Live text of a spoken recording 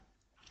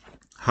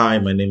Hi,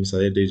 my name is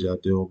Adedeji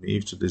Adeomi.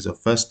 If today is the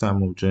first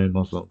time of joining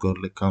us on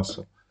Godly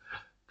Counsel,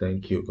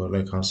 thank you.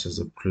 Godly Counsel is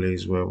a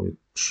place where we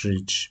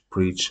teach,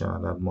 preach,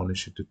 and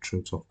admonish you the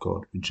truth of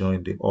God. We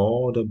join the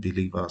other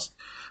believers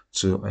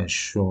to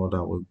ensure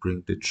that we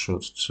bring the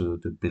truth to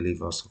the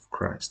believers of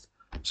Christ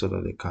so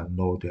that they can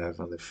know their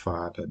Heavenly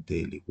Father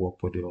daily,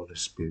 walk with the Holy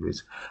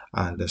Spirit,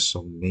 and they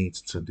submit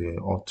to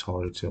the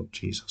authority of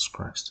Jesus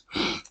Christ.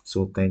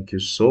 So, thank you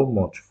so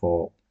much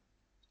for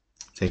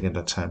taking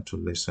the time to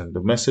listen.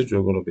 The message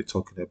we're going to be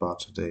talking about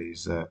today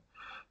is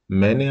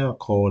many are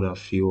called and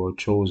few are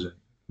chosen.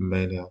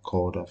 Many are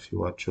called and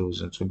few are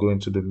chosen. To go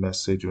into the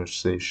message, we'll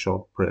say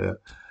short prayer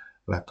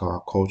like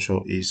our culture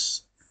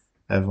is.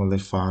 Heavenly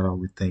Father,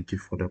 we thank you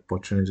for the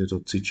opportunity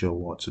to teach your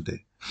word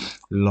today.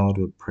 Lord,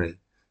 we pray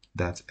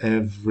that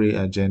every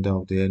agenda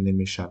of the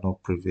enemy shall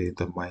not prevail in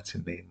the mighty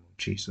name of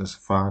Jesus.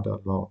 Father,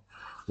 Lord,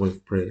 we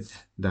pray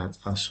that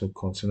as we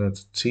continue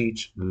to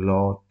teach,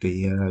 Lord, the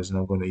hearer is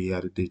not going to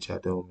hear the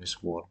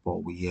Dijadelmi's word,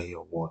 but we hear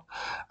your word.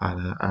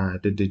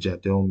 And the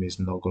Dijadelmi is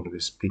not going to be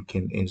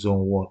speaking his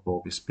own word, but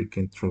will be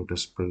speaking through the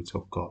Spirit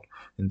of God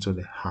into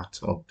the heart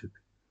of the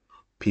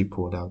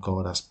people that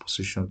God has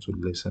positioned to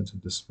listen to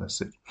this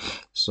message.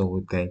 So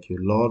we thank you,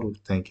 Lord. We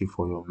thank you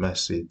for your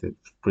mercy. The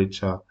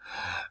preacher,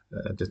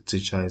 the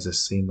teacher is a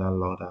sinner.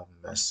 Lord, have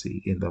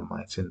mercy in the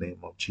mighty name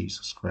of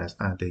Jesus Christ.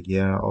 And the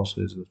hearer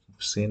also is a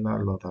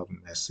sinner. Lord, have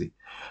mercy.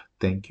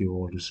 Thank you,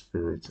 Holy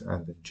Spirit.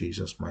 And in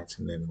Jesus'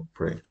 mighty name we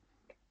pray.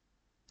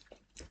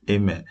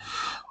 Amen.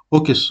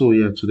 Okay, so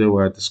yeah, today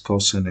we're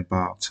discussing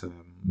about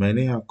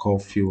many are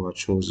called, few are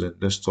chosen.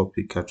 This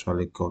topic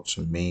actually got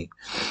to me.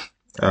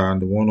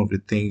 And one of the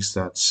things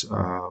that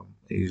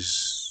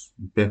is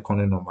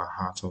beckoning on my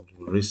heart of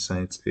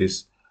recent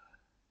is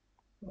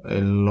a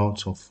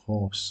lot of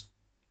us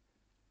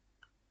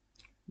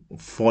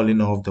falling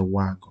off the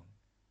wagon.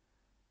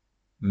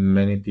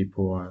 Many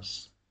people are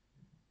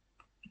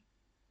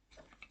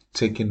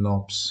taking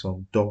up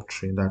some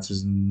doctrine that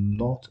is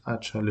not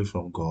actually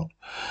from God.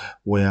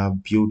 We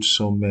have built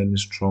so many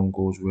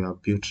strongholds, we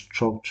have built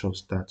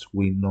structures that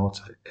will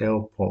not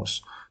help us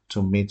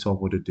to meet up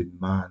with the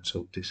demands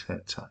of this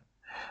end time.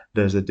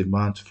 There's a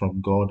demand from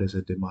God, there's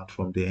a demand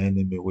from the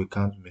enemy. We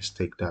can't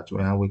mistake that.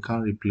 And we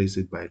can't replace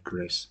it by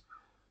grace.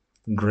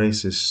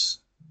 Grace is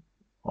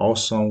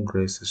awesome,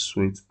 grace is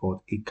sweet, but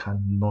it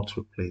cannot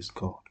replace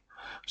God.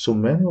 So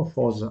many of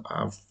us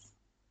have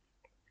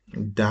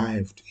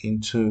dived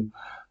into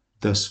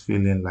this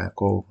feeling like,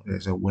 oh,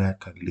 there's a way I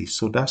can live.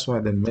 So that's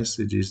why the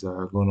messages that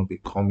are going to be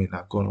coming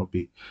are going to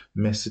be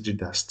messages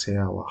that stir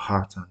our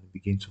heart and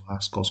begin to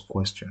ask us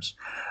questions.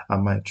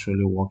 Am I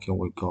truly walking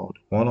with God?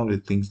 One of the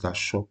things that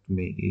shocked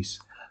me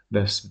is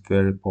this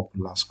very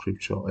popular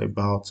scripture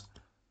about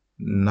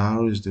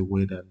narrow is the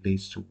way that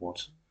leads to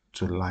what?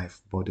 To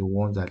life, but the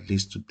one that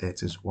leads to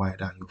death is wide,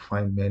 and you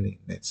find many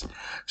in it.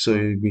 So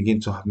you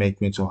begin to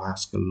make me to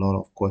ask a lot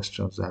of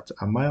questions that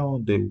am I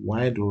on the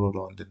wide road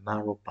or on the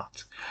narrow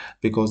path?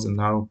 Because the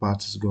narrow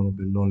path is going to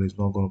be lonely, it's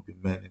not going to be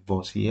many.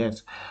 But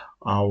yet,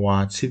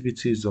 our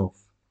activities of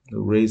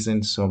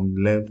raising some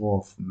level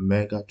of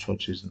mega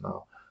churches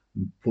now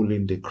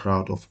pulling the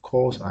crowd. Of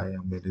course, I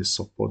am a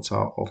supporter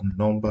of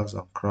numbers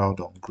and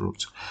crowd on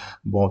growth,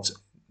 but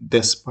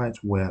despite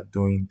we are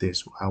doing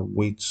this, are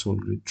we so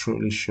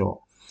truly sure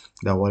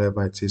that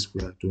whatever it is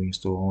we are doing is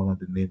to honor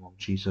the name of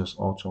Jesus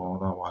or to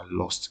honor our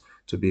lost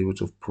to be able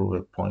to prove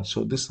a point?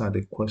 So these are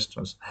the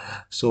questions.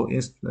 So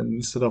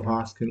instead of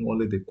asking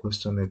only the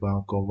question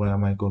about God, when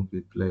am I going to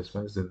be blessed?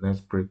 When is the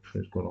next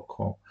breakthrough going to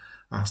come?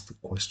 Ask the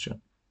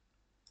question.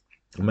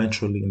 Am I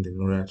truly in the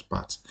right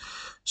path?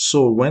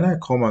 So when I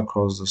come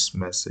across this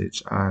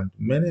message, and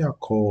many are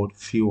called,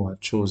 few are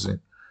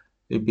chosen,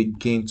 it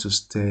begins to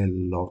stir a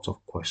lot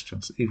of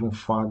questions, even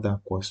further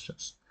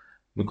questions,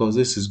 because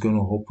this is going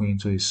to open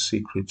into a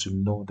secret to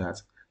know that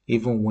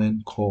even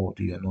when called,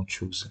 you are not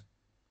chosen.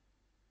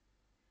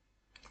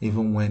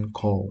 Even when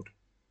called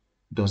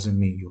doesn't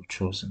mean you're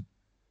chosen.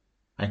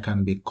 I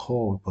can be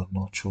called but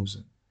not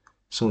chosen.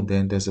 So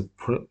then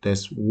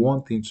there's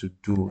one thing to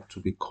do to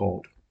be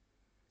called.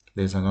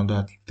 There's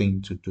another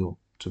thing to do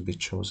to be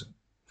chosen.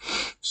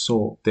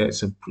 So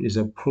there's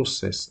a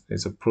process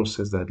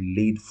that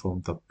lead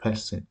from the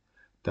person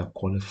that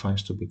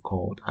qualifies to be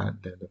called, and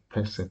then the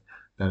person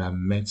that has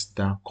met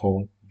that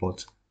call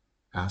but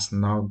has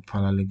now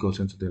finally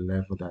gotten to the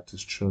level that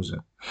is chosen.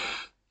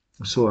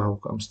 So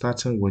I'm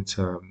starting with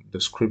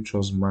the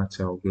scriptures.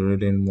 Matthew, I'll be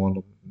reading one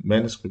of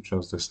many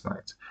scriptures this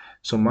night.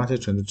 So Matthew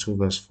 22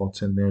 verse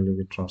 14, New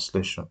Living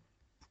Translation.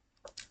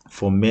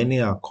 For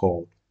many are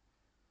called,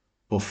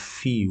 but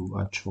few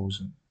are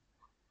chosen.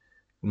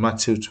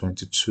 Matthew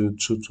 22,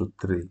 2 to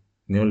 3.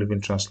 New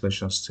Living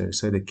Translation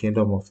said the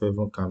kingdom of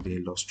heaven can be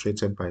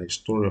illustrated by a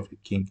story of a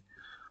king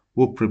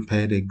who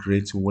prepared a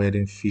great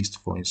wedding feast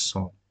for his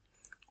son.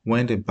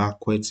 When the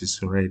banquet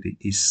is ready,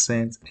 he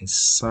sent a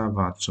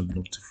servant to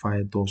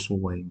notify those who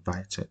were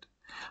invited,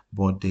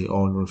 but they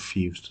all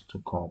refused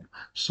to come.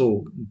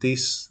 So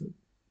this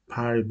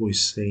parable is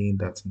saying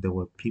that there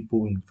were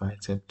people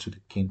invited to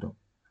the kingdom.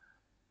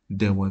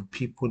 there were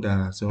people that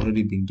has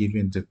already been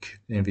given the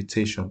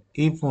invitation.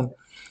 Even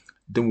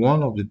the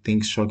one of the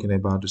things shocking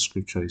about the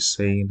scripture is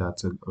saying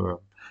that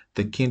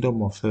the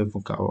kingdom of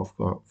heaven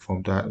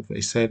from that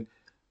it said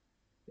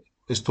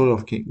the story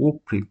of king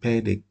who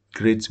prepared a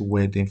great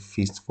wedding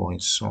feast for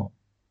his son.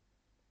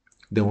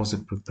 There was a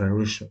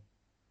preparation.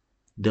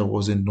 There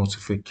was a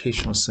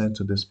notification sent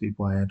to these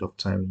people ahead of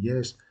time.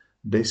 Yes,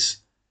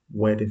 this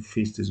wedding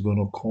feast is going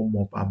to come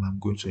up and I'm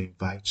going to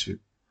invite you.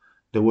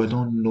 They were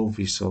not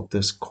novice of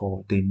this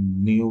call. They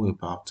knew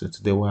about it.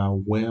 They were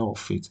aware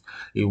of it.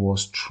 It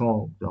was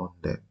strong on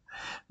them.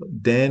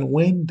 Then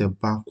when the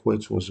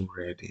banquet was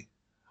ready,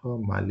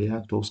 oh,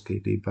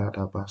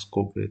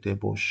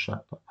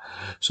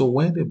 so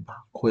when the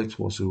banquet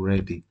was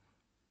ready,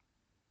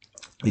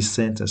 he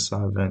sent a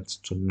servant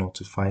to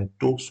notify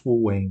those who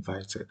were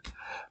invited,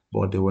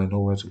 but they were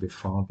nowhere to be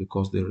found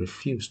because they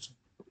refused.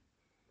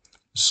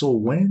 So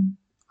when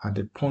at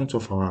the point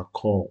of our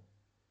call,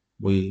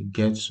 we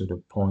get to the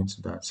point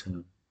that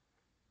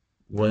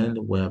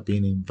when we are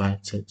being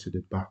invited to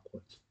the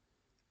banquet,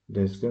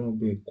 there's going to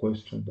be a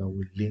question that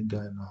will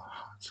linger in our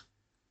heart.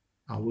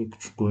 Are we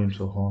going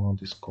to honor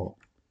this call?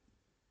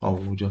 Or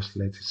will we just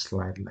let it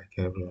slide like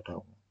every other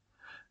one?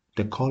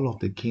 The call of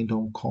the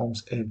kingdom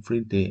comes every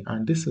day,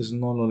 and this is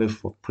not only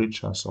for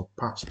preachers or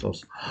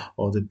pastors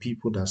or the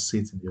people that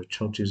sit in your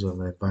churches on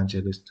the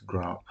evangelist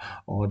ground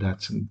or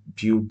that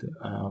build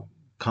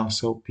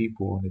counsel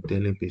people on a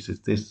daily basis.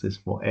 This is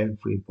for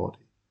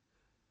everybody.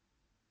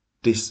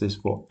 This is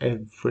for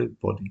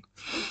everybody.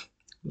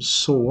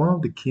 So one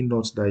of the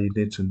keynotes that you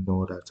need to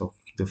know that of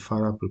the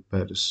Father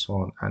prepared the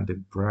Son and the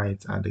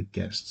bride and the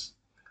guests.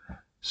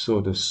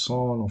 So the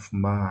Son of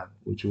Man,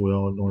 which we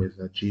all know is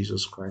that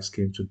Jesus Christ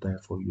came to die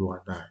for you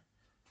and I,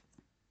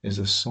 is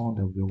the Son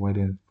that we're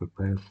waiting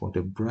prepared for.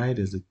 The bride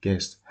is the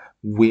guest.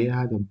 We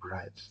are the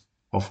bride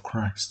of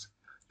Christ,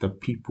 the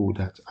people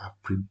that are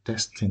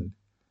predestined.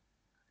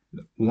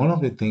 One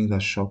of the things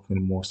that shocked me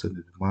most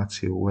in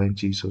Matthew when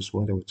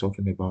they were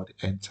talking about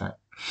the end time,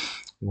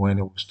 when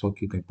he was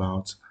talking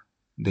about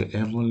the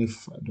heavenly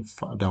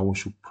that we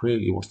should pray.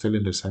 He was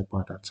telling the disciple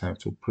at that time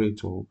to pray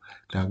to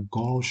that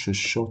God should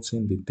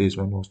shorten the days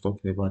when he was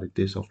talking about the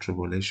days of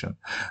tribulation.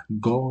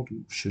 God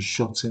should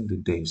shorten the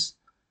days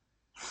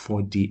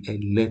for the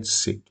elect's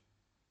sake.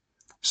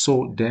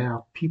 So there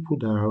are people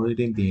that are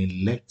already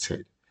being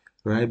elected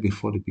right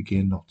before the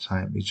beginning of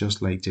time. It's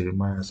just like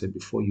Jeremiah said,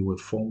 before you were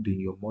formed in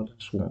your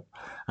mother's womb,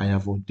 I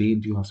have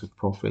ordained you as a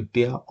prophet.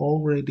 They are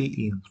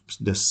already in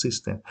the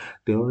system.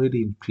 They're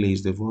already in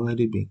place. They've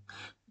already been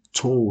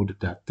told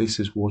that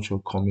this is what you're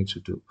coming to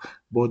do,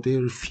 but they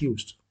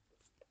refused.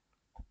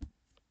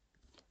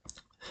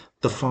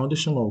 The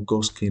foundation of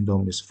God's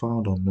kingdom is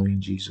found on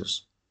knowing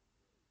Jesus.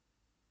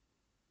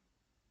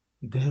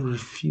 They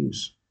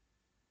refuse.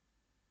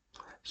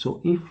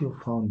 So if your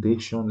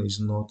foundation is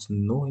not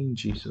knowing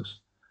Jesus,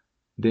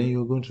 then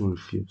you're going to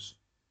refuse.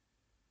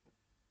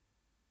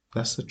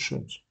 That's the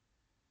truth.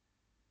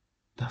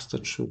 That's the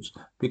truth.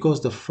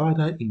 Because the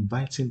Father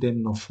inviting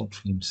them not for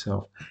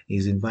himself,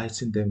 is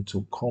inviting them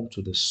to come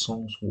to the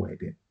Son's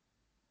wedding,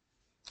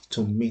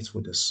 to meet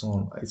with the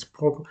Son. It's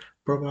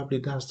probably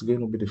that's going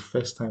to be the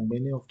first time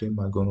many of them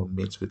are going to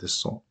meet with the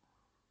Son.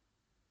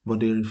 But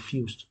they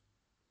refused.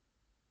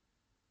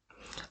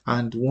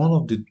 And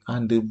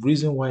the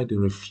reason why they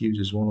refuse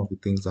is one of the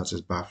things that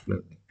is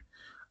baffling me.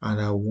 And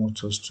I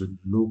want us to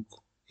look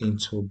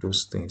into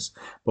those things.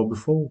 But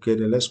before we get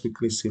there, let's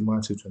quickly see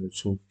Matthew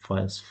 22,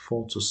 verse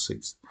 4 to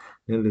 6,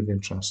 New Living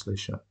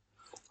Translation.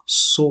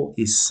 So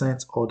he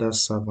sent other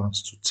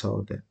servants to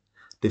tell them,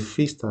 the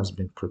feast has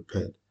been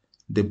prepared.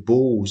 The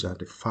bulls and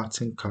the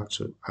fattened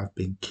cattle have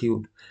been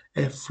killed.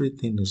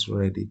 Everything is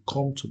ready.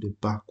 Come to the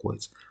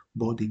banquet.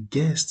 But the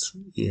guests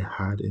he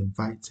had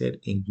invited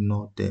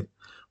ignored them,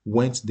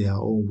 went their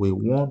own way,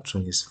 one to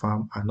his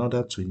farm,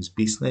 another to his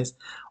business.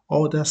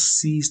 Others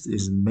seized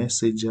his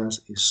messengers,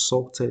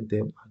 insulted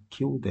them, and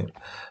killed them.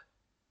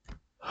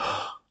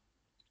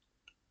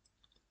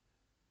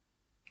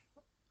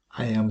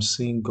 I am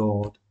seeing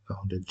God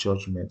on the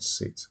judgment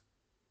seat.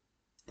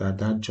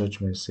 That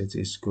judgment seat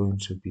is going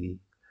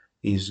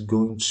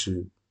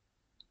to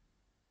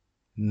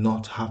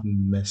not have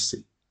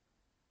mercy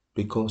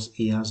because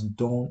he has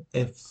done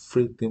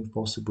everything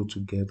possible to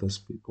get those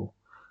people.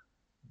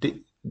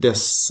 The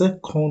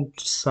second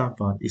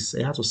servant is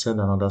he had to send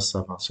another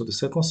servant. So the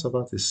second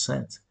servant is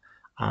sent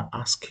and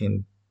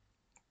asking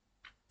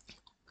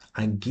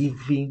and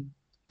giving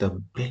the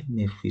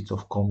benefit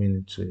of coming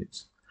into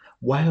it.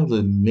 While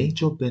the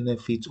major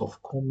benefit of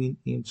coming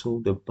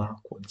into the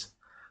banquet,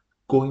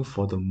 going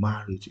for the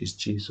marriage, is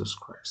Jesus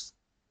Christ.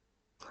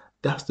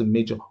 That's the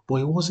major. But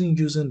he wasn't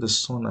using the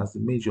son as the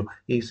major.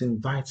 He's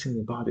inviting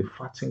about the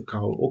fatting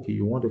cow. Okay,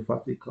 you want the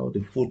fatting cow,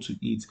 the food to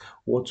eat,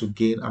 what to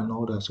gain, and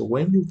all that. So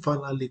when you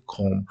finally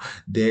come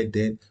there,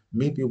 then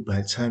maybe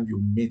by the time you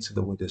meet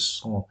with the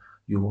son,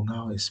 you will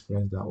now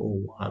experience that,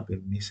 oh, I've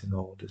been missing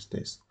all these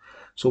days.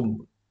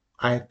 So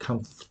I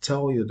can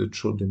tell you the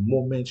truth. The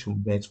moment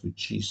you met with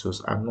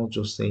Jesus, I'm not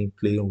just saying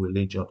playing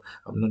religion,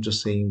 I'm not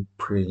just saying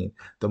praying.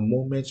 The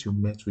moment you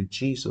met with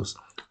Jesus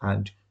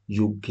and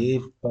you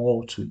gave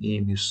all to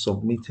Him, you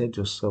submitted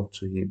yourself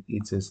to Him,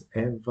 it is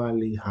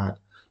everly hard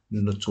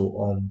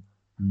to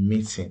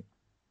meet Him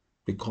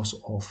because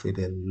of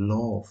the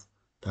love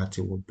that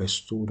He will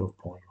bestow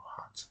upon your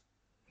heart.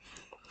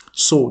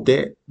 So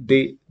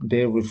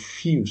they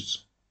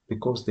refuse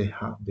because they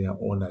have their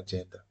own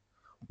agenda.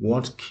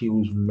 What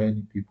kills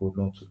many people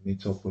not to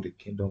meet up with the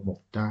kingdom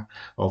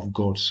of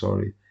God,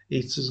 sorry.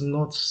 It is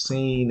not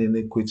sin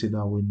iniquity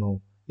that we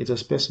know. It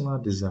is personal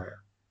desire.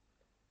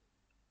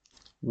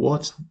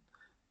 What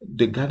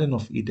the Garden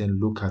of Eden,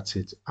 look at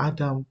it.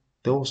 Adam,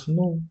 there was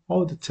no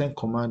all the 10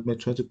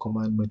 commandments, 20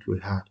 commandments we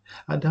had.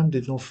 Adam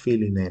did not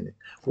fail in any.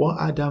 What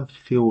Adam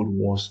failed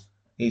was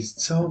his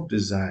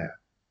self-desire.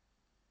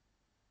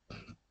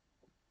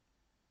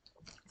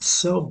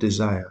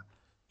 Self-desire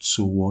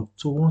to what?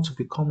 To want to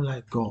become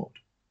like God.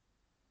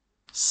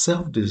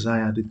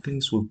 Self-desire, the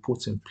things we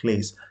put in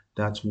place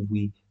that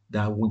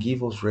will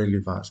give us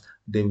relevance,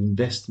 the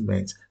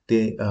investment,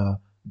 the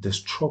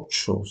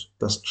structures,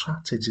 the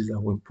strategies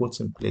that we put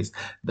in place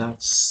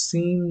that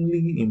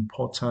seemingly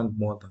important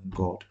more than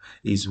God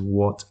is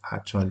what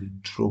actually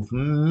drove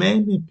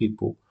many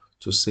people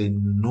to say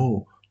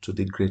no to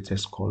the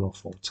greatest call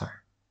of all time.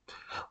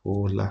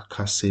 Oh, la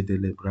case de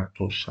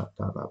lebrato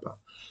shatalaba.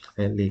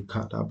 Ele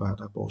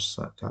kadabada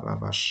bosa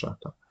talaba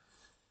shata.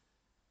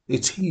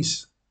 It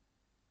is.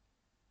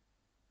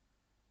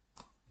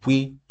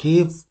 We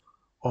gave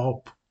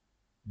up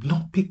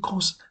not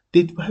because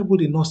the Bible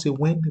did not say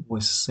when they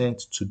were sent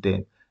to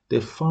them,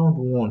 they found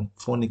one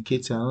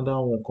fornicating, another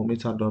one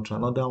committing adultery,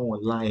 another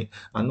one lying,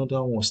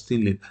 another one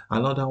stealing,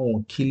 another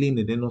one killing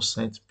the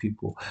innocent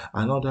people,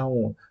 another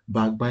one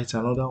backbiting,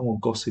 another one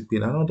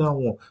gossiping, another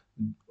one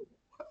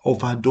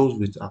overdose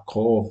with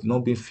alcohol,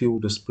 not being filled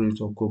with the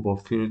Spirit of God,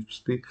 but filled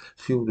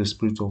with the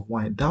Spirit of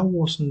wine. That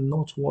was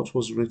not what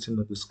was written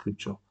in the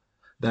scripture.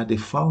 That they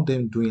found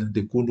them doing and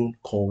they couldn't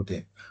call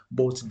them.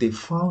 But they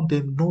found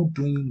them not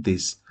doing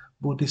this,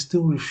 but they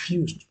still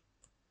refused.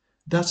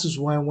 That is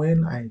why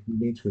when I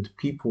meet with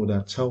people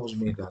that tells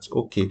me that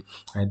okay,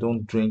 I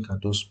don't drink, I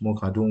don't smoke,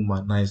 I don't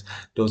womanize,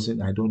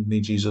 I don't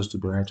need Jesus to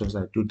be righteous,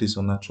 I do this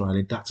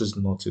unnaturally. That is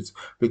not it.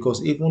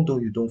 Because even though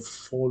you don't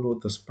follow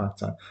this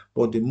pattern,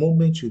 but the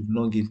moment you've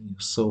not given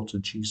yourself to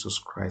Jesus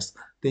Christ,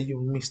 then you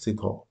missed it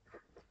all.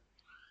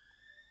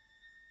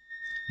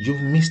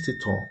 You've missed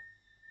it all.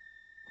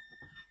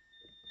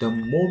 The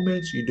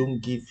moment you don't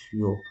give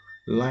your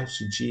life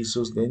to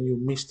Jesus, then you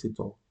missed it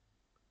all.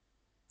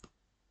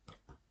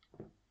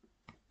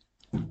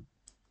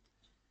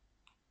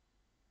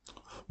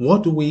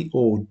 What do we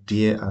owe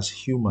dear as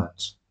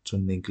humans to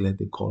neglect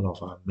the call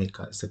of our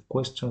Maker? It's the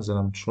questions that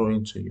I'm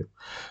throwing to you.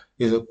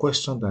 It's a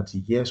question that,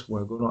 yes,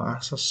 we're going to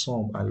answer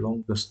some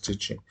along this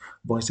teaching,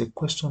 but it's a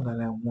question that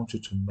I want you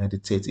to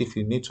meditate. If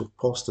you need to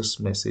pause this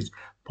message,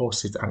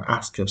 pause it and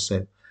ask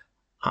yourself,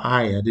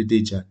 I,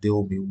 Adedeja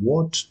Deomi,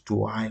 what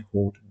do I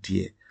hold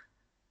dear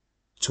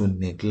to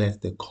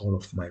neglect the call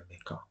of my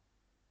Maker?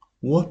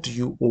 What do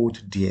you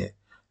hold dear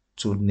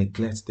to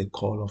neglect the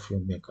call of your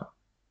Maker?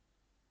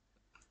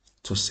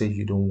 To say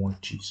you don't want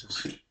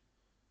Jesus,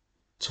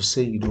 to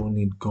say you don't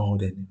need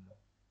God anymore,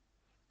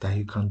 that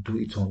you can do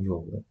it on your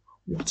own.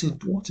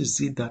 What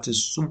is it that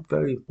is so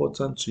very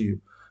important to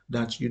you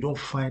that you don't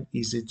find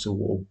easy to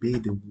obey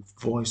the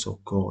voice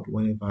of God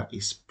whenever He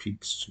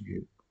speaks to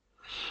you?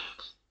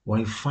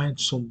 When you find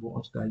so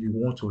much that you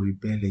want to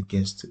rebel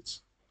against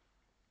it,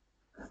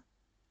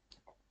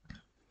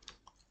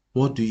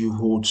 what do you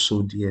hold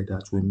so dear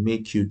that will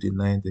make you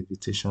deny the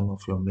invitation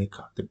of your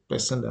Maker, the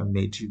person that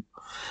made you?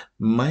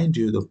 Mind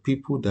you, the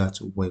people that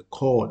were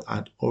called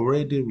had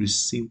already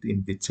received the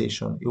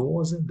invitation. It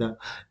wasn't that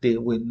they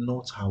were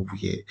not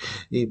aware.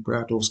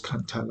 To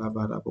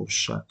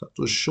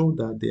show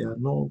that they are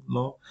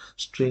no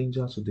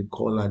strangers to the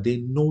caller. They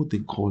know the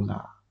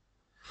caller.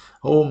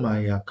 Oh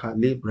my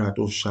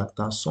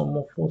Shata. Some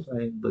of us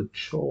are in the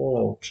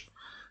church.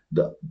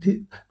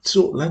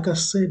 So, like I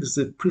said, it's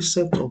a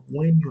precept of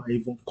when you are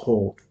even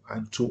called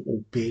and to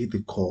obey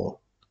the call.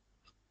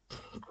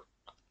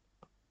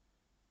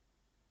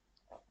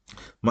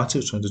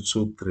 Matthew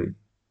 22:3.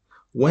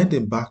 When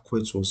the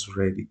banquet was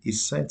ready, he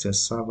sent a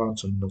servant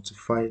to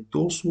notify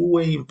those who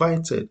were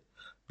invited,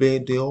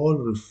 but they all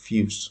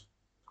refused.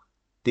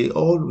 They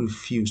all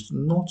refused,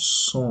 not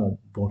some,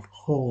 but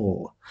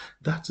all.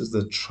 That is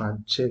the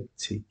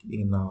trajectory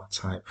in our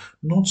time.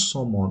 Not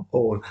some on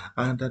all.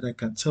 And that I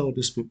can tell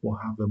these people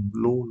have a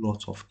low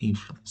lot of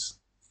influence.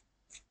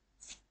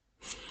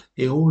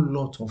 A whole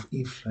lot of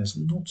influence.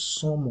 Not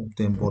some of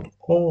them, but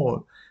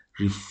all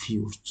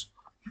refused.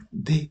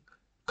 They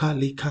it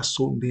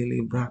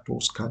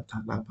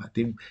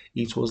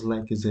was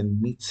like it's a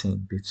meeting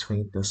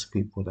between those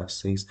people that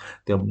says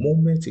the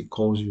moment he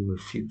calls you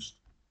refuse.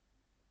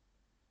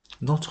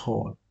 Not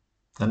all,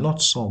 and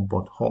not some,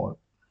 but all.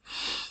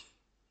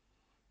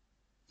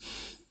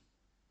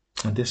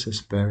 And this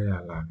is very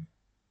alarming.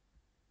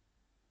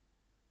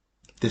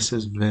 This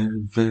is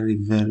very, very,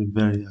 very,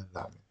 very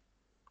alarming.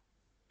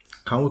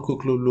 Can we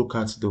quickly look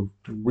at the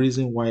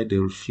reason why they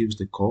refused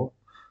the call?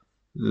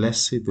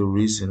 Let's see the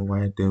reason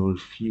why they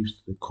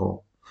refused the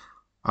call.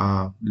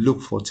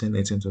 Luke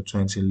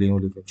 14:18-20, New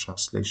Living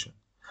Translation.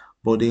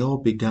 But they all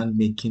began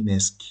making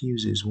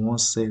excuses. One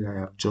said,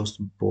 I have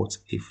just bought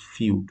a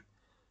field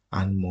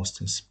and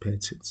must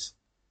inspect it.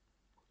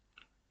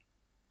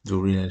 The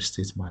real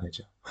estate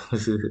manager.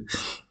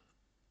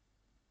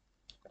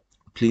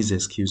 Please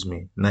excuse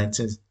me.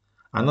 19th.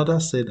 Another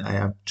said, I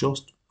have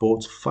just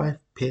bought 5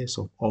 pairs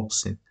of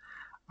oxen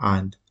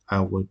and I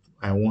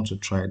want to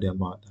try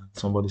them out.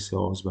 Somebody said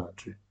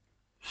husbandry.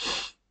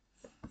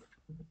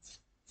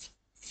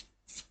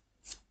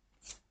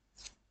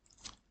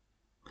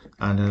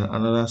 And then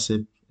another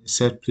said,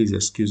 please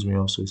excuse me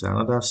also.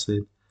 Another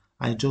said,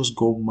 I just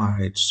got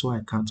married, so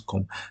I can't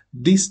come.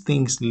 These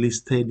things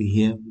listed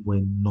here were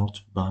not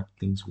bad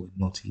things, were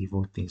not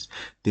evil things.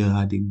 They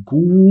are the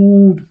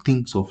good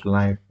things of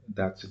life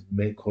that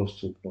make us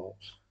to love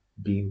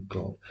being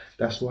God.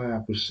 That's why I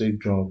appreciate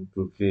John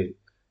Bouvet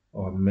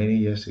many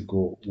years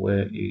ago,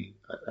 where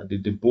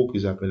the book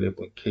is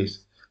available in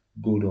case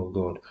good of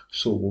God.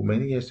 So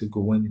many years ago,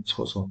 when he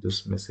taught on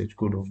this message,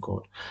 good of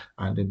God,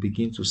 and they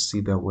begin to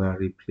see that we are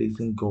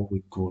replacing God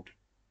with good.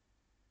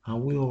 Are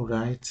we all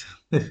right?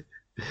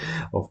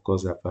 Of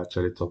course, I'm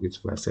actually talking to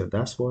myself.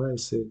 That's what I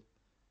said.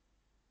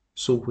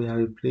 So we are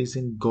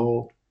replacing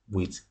God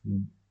with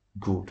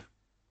good,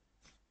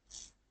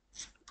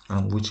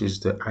 and which is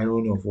the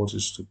irony of what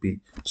is to be.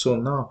 So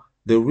now,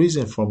 the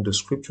reason from the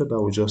scripture that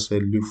we just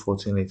said, Luke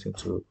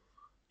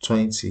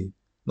 14:18-20,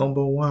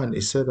 number one,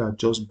 it said, I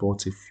just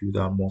bought a field,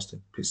 I must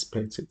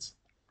inspect it.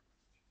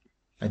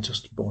 I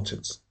just bought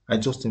it. I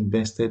just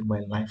invested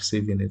my life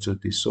saving into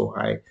this. So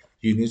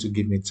you need to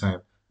give me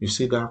time. You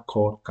see that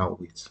call can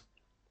wait.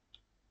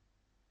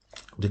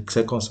 The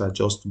seconds I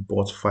just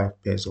bought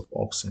 5 pairs of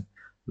oxen.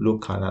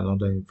 Look at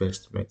another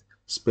investment.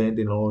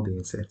 Spending all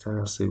the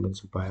entire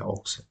savings to buy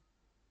oxen.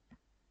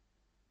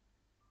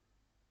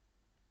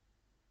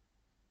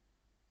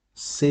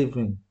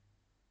 Saving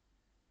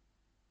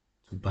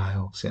to buy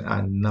oxen.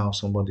 And now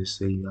somebody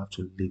say you have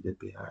to leave it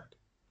behind.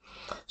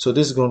 So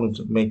this is going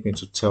to make me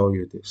to tell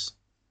you this.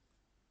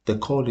 The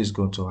call is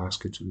going to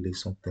ask you to leave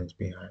some things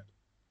behind.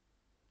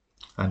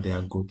 And they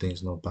are good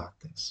things, not bad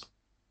things.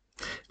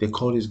 The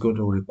call is going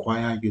to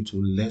require you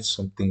to let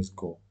some things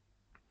go.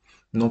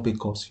 Not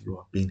because you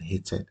are being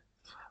hated,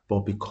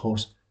 but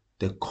because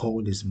the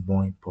call is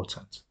more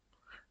important.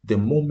 The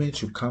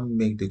moment you can't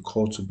make the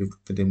call to be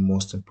the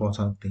most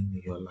important thing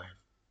in your life,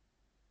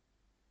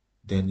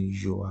 then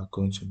you are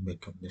going to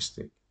make a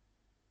mistake.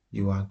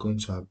 You are going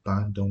to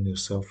abandon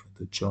yourself in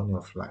the journey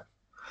of life.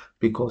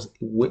 Because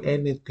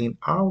anything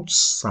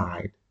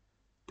outside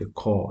the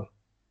call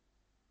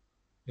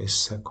is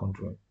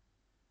secondary.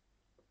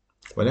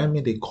 When I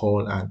mean the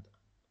call, and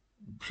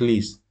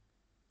please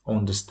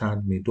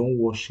understand me, don't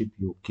worship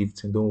your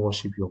gifting, don't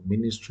worship your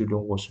ministry,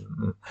 don't worship.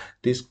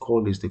 This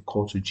call is the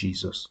call to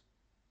Jesus.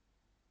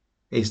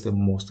 It's the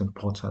most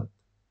important.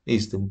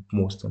 It's the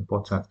most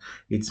important.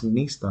 It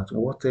means that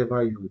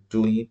whatever you're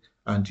doing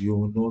and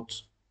you're not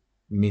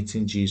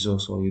meeting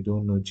Jesus or you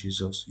don't know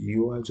Jesus,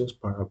 you are just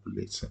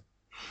parabolating.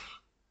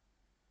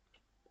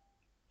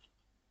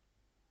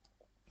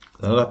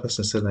 Another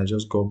person said, I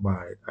just got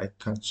married. I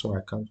can't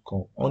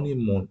come.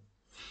 Honeymoon.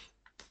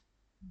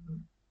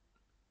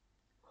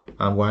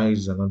 And why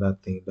is another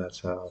thing that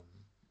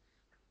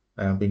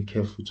I am being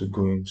careful to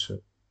go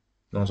into,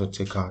 not to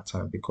take our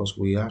time, because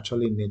we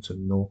actually need to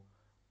know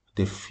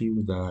the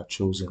few that are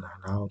chosen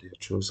and how they are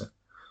chosen.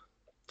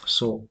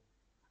 So,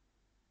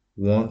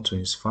 one to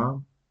his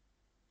farm,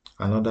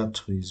 another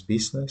to his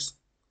business,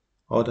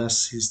 other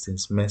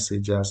systems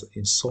messengers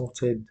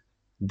insulted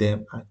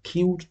them and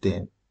killed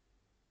them.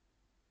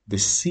 They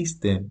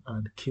seized them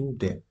and killed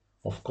them.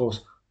 Of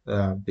course,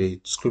 the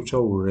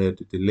scripture we read,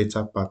 the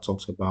later part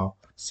talks about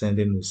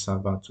sending a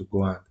servant to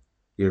go and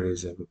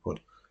erase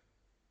everybody.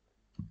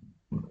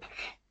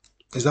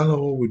 Is that not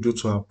what we do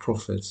to our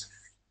prophets,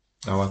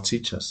 our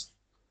teachers?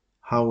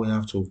 How we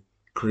have to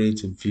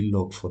create a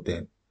vlog for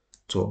them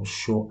to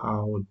show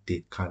how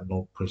they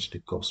cannot preach the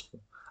gospel,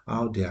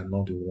 how they are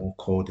not the one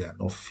called, they are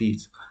not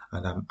fit.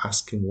 And I'm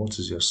asking, what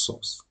is your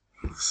source?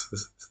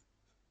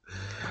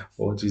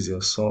 What is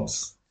your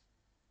source?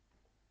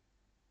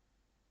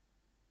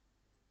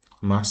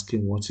 I'm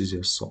asking, what is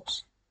your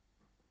source?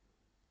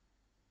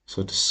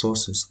 So the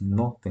source is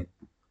nothing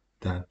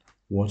than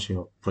what you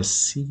have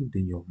perceived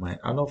in your mind.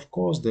 And of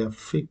course, there are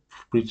fake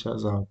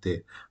preachers out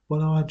there. But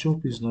our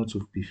job is not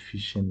to be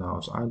fishing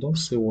out. I don't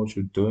say what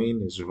you're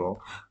doing is wrong,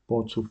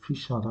 but to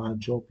fish out, our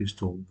job is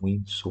to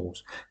win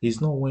souls.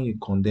 It's not when you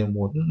condemn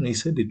what he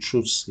said the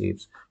truth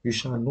saves. You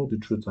shall know the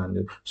truth and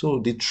live. So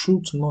the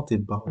truth not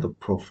about the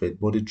prophet,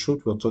 but the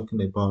truth we're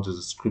talking about is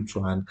the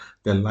scripture and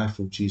the life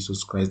of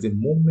Jesus Christ. The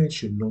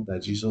moment you know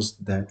that Jesus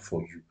died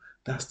for you,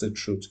 that's the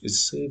truth. It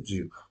saves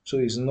you. So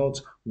it's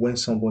not when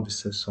somebody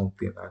says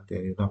something and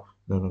then no.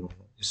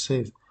 It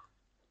says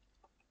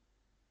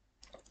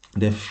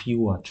The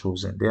few are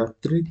chosen. There are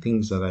three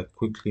things that I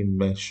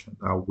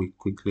will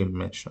quickly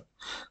mention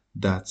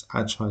that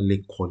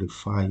actually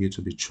qualify you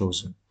to be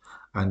chosen.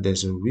 And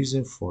there's a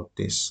reason for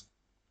this.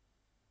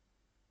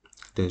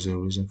 There's a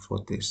reason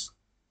for this.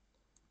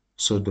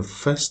 So the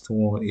first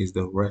one is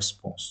the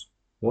response.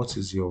 What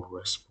is your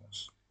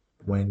response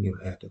when you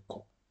heard the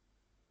call?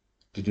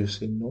 Did you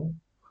say no?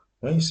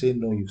 When you say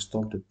no, you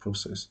stop the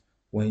process.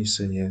 When you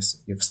say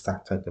yes, you've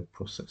started the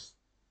process.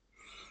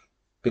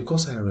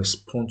 Because I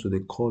respond to the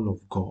call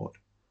of God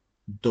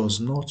does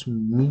not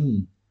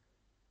mean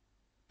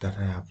that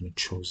I have been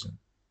chosen.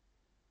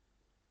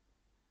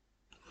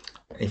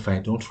 If I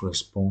don't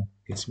respond,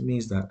 it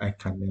means that I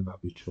can never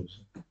be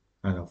chosen.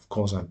 And of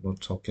course, I'm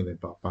not talking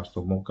about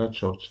Pastor Mocha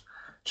Church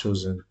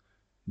chosen,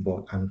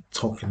 but I'm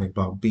talking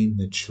about being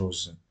the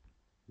chosen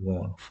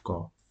one of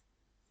God.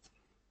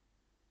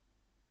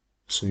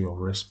 So your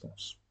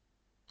response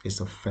is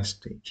the first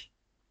stage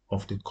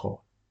of the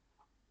call.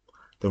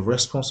 The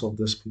response of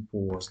these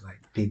people was like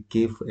they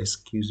gave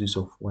excuses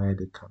of why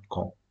they can't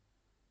come.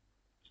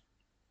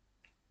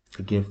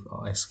 They gave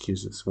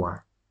excuses why.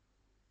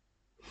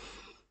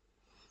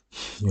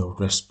 Your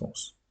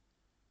response.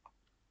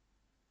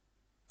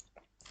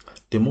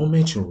 The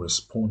moment you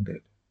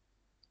responded,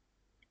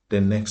 the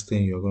next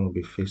thing you're going to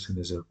be facing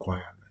is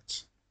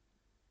requirements.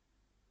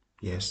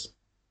 Yes,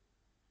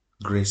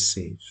 grace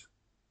saves.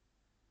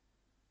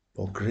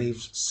 But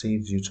grace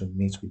saves you to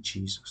meet with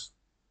Jesus.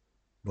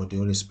 But the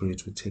Holy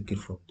Spirit will take it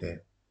from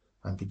there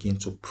and begin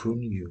to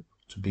prune you,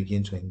 to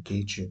begin to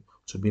engage you,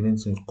 to begin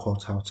to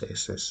cut out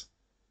excess,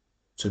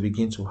 to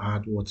begin to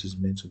add what is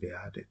meant to be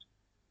added,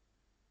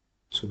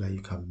 so that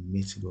you can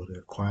meet the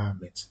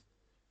requirements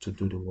to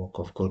do the work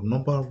of God.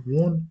 Number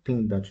one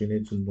thing that you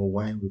need to know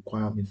why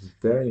requirements is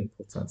very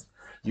important.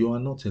 You are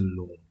not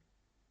alone.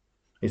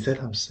 He said,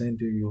 I'm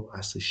sending you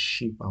as a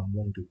sheep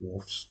among the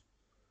wolves.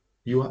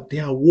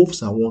 There are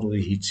wolves that want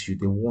to hit you,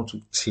 they want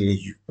to tear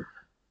you.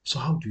 So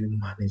how do you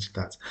manage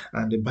that?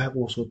 And the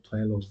Bible also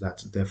tells us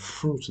that the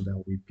fruit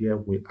that we bear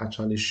will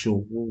actually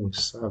show who we're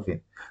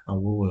serving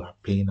and who we are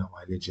paying our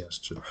allegiance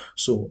to.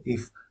 So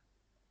if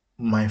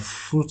my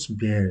fruit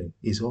bearing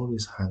is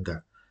always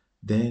hunger,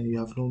 then you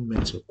have no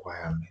met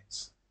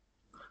requirements.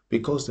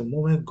 Because the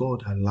moment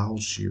God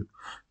allows you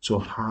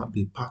to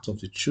be part of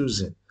the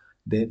choosing,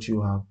 then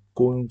you are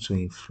going to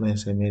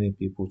influence many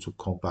people to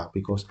come back.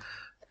 Because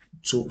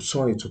to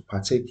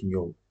partake in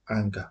your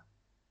anger,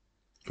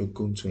 you're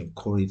going to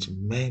encourage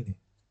many,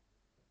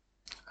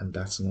 and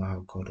that's not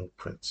how God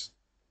operates.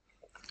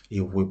 He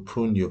will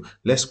prune you.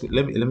 Let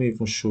me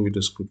even show you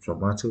the scripture.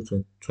 Matthew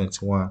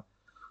 21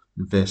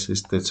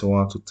 verses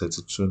 31 to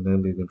 32, New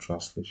Living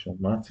Translation.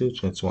 Matthew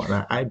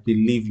 21. I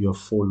believe you're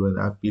following.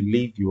 I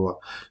believe you're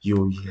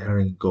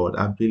hearing God.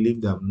 I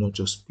believe that I'm not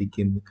just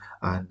speaking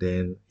and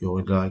then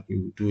you're like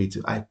you do it.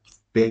 I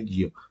beg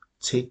you,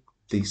 take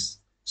this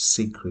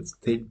secrets,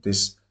 take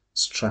this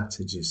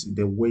strategies,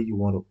 the way you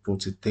want to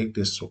put it, take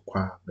this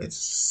requirements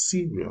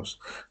serious.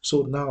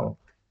 So now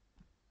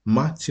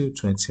Matthew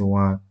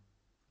 21,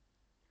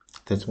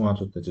 31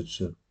 to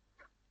 32.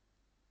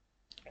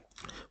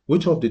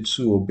 Which of the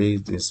two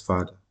obeyed his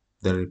father?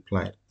 They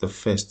replied, the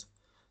first.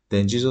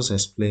 Then Jesus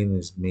explained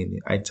his meaning.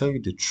 I tell you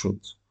the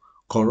truth.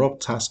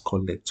 Corrupt tax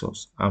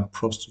collectors and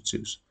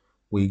prostitutes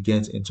will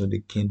get into the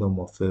kingdom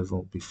of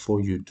heaven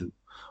before you do.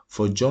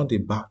 For John the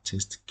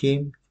Baptist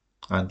came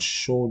and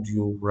showed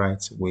you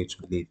right way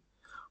to live,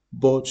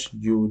 but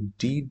you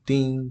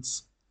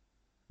didn't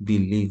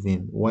believe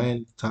him, while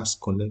tax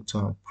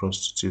collectors and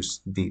prostitutes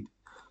did.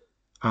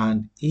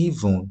 And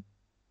even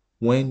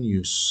when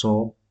you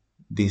saw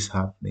this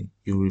happening,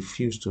 you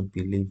refused to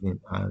believe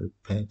him and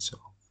repent of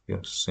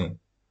your sin.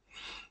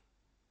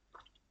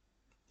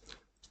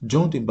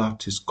 John the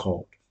Baptist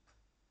called.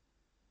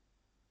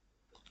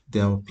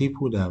 There were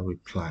people that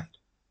replied.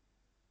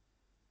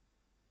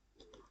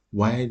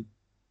 Why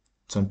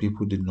some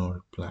people did not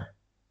reply?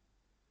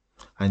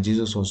 And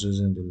Jesus was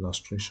using the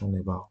illustration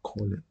about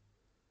calling.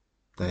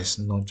 That it's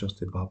not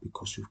just about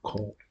because you've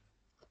called.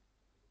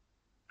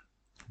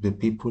 The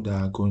people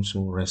that are going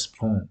to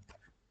respond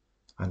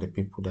and the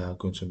people that are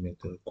going to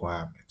meet the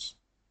requirements.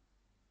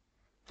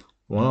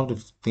 One of the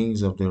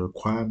things of the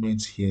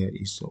requirements here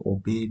is the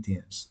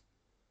obedience.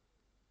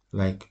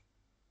 Like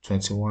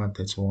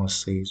 21:31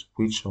 says,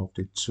 which of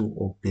the two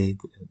obeyed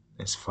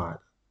his father?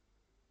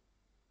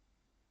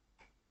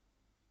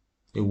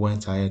 He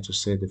went ahead to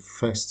say the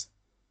first.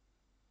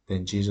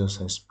 Then Jesus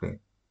explained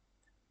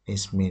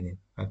its meaning.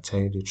 I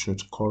tell you the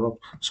truth,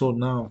 corrupt. So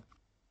now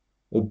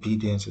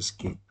obedience is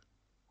key.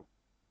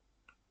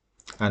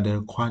 And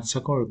the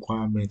second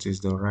requirement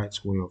is the right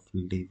way of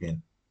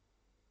living.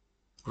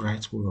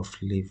 Right way of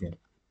living.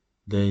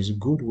 There is a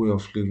good way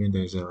of living,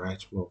 there is a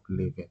right way of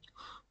living.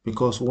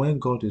 Because when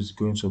God is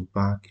going to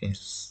back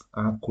his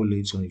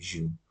accolades on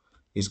you,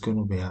 he's going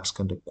to be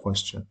asking the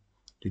question,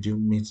 did you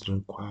meet the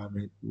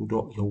requirement?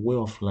 Your way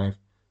of life,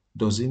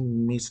 does it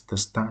meet the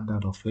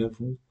standard of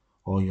heaven,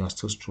 or you are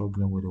still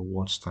struggling with the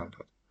world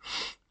standard?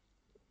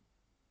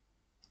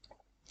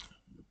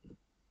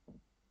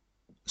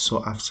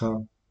 So after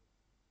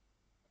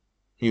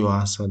you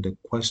answer the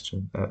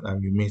question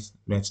and you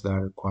met that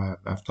requirement,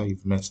 after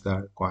you've met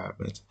that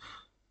requirement,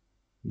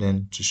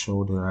 then to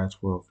show the right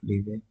way of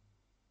living,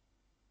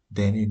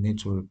 then you need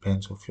to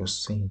repent of your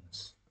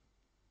sins.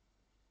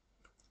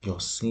 Your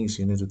sins,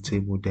 you need to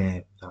table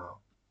them down.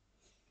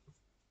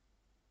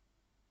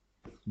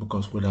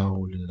 Because without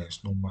holiness,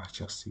 no man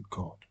shall see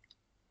God.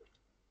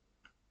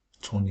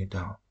 Tone it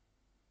down.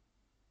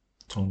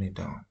 Tone it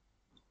down.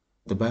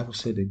 The Bible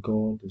said that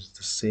God is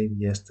the same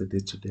yesterday,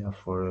 today, and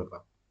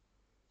forever.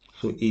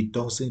 So it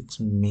doesn't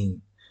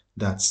mean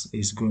that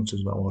it's going to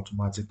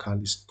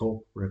automatically stop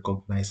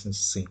recognizing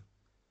sin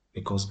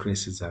because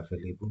grace is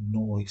available.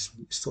 No, it's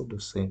still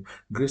the same.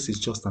 Grace is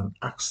just an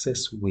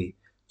access way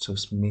to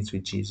meet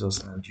with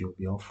Jesus and you'll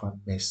be offered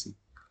mercy.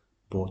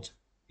 But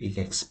he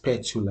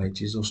expects you, like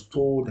Jesus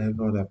told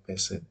every other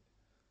person,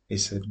 he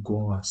said,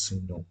 go and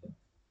sin no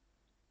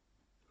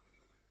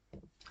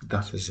more.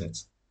 That is it.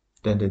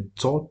 Then the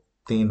third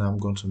thing I'm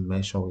going to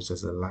mention, which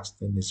is the last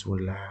thing, is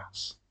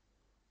reliance.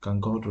 Can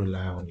God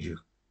rely on you?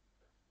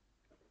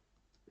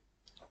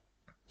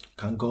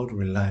 Can God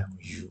rely on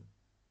you?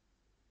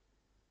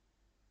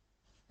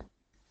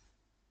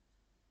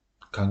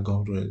 Can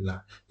God rely?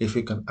 If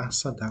you can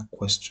answer that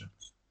question,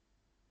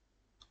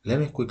 let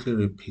me quickly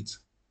repeat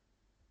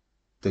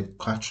the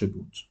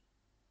attributes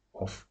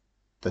of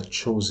the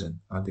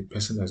chosen and the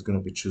person that's going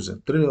to be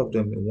chosen. Three of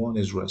them. One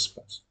is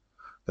response.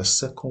 The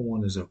second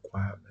one is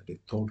requirement. The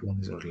third one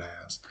is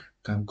reliance.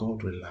 Can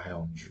God rely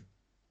on you?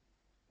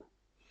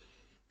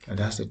 And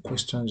that's the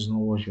question, is not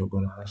what you're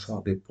going to answer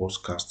the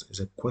podcast. It's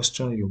a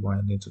question you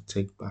might need to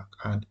take back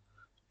and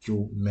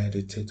you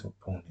meditate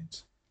upon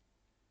it.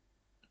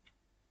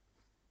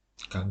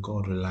 Can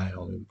God rely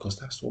on you? Because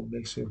that's what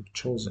makes you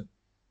chosen.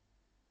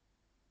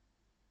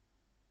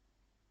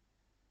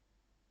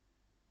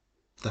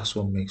 That's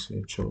what makes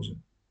you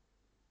chosen.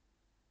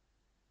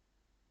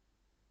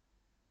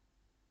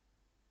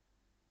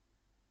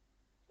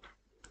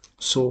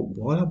 So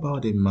what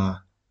about a man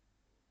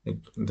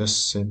in the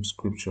same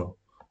scripture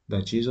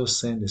that Jesus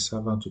sent the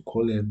servant to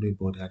call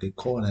everybody and they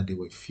called and they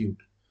were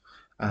filled?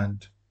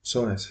 And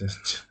sorry, I said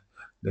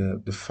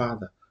the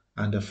father.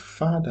 And the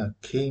father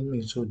came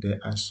into there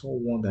and saw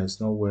one that is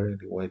not wearing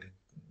the wedding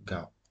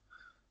gown.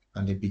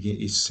 And they began,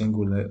 it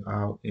singled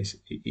out,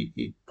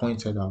 it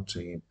pointed out to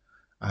him.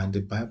 And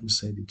the Bible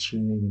said it threw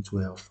him into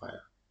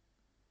hellfire.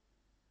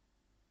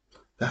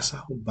 That's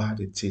how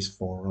bad it is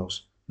for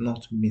us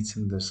not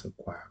meeting this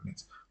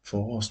requirement,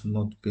 for us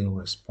not being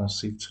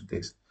responsive to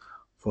this,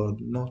 for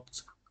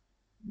not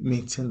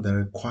meeting the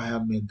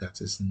requirement that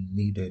is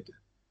needed.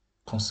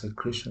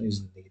 Consecration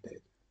is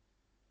needed.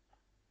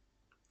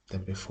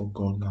 Then before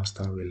God now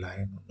start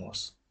relying on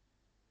us.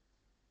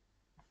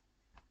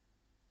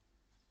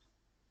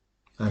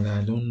 And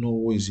I don't know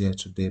who is here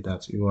today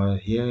that you are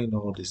hearing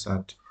all this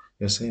and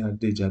you're saying,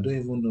 Adeji, I don't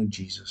even know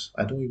Jesus.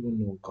 I don't even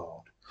know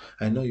God.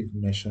 I know you've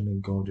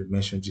mentioned God, you've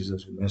mentioned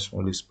Jesus, you've mentioned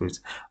Holy Spirit.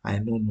 I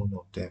know none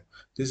of them.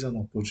 This is an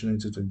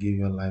opportunity to give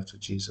your life to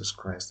Jesus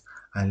Christ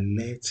and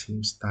let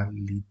Him start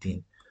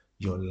leading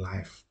your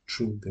life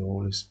through the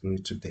Holy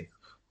Spirit today.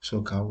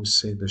 So can we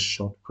say the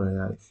short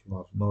prayer if you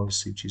have not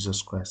received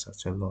Jesus Christ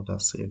as your Lord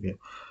and Savior?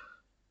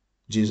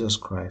 Jesus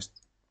Christ,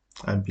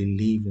 I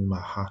believe in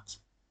my heart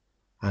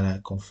and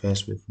I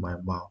confess with my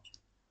mouth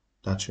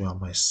that you are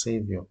my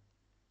Savior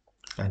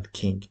and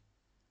King.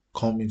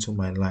 Come into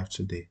my life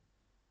today.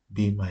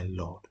 Be my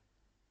Lord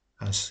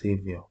and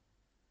Savior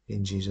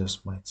in Jesus'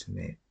 mighty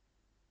name.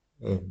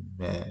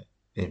 Amen.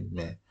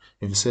 Amen.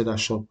 If you say that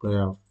short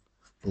prayer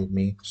with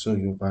me, so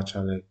you've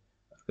actually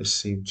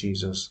received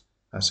Jesus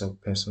as your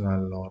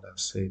personal Lord and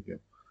Savior.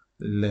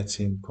 Let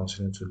Him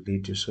continue to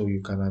lead you. So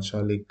you can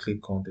actually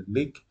click on the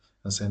link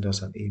and send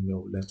us an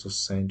email. Let us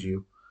send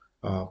you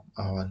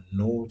our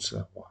notes,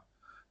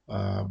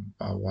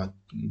 our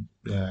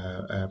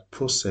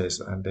process,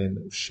 and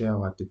then share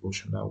our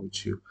devotional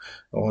with you,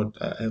 or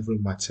every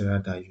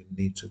material that you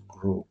need to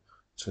grow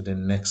to the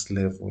next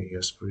level in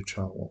your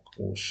spiritual walk.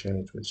 We'll share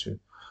it with you.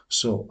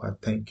 So I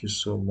thank you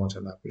so much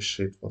and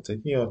appreciate for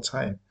taking your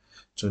time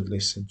to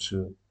listen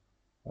to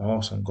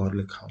awesome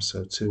godly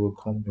counsel. Till we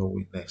come your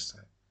way next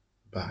time.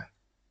 Bye.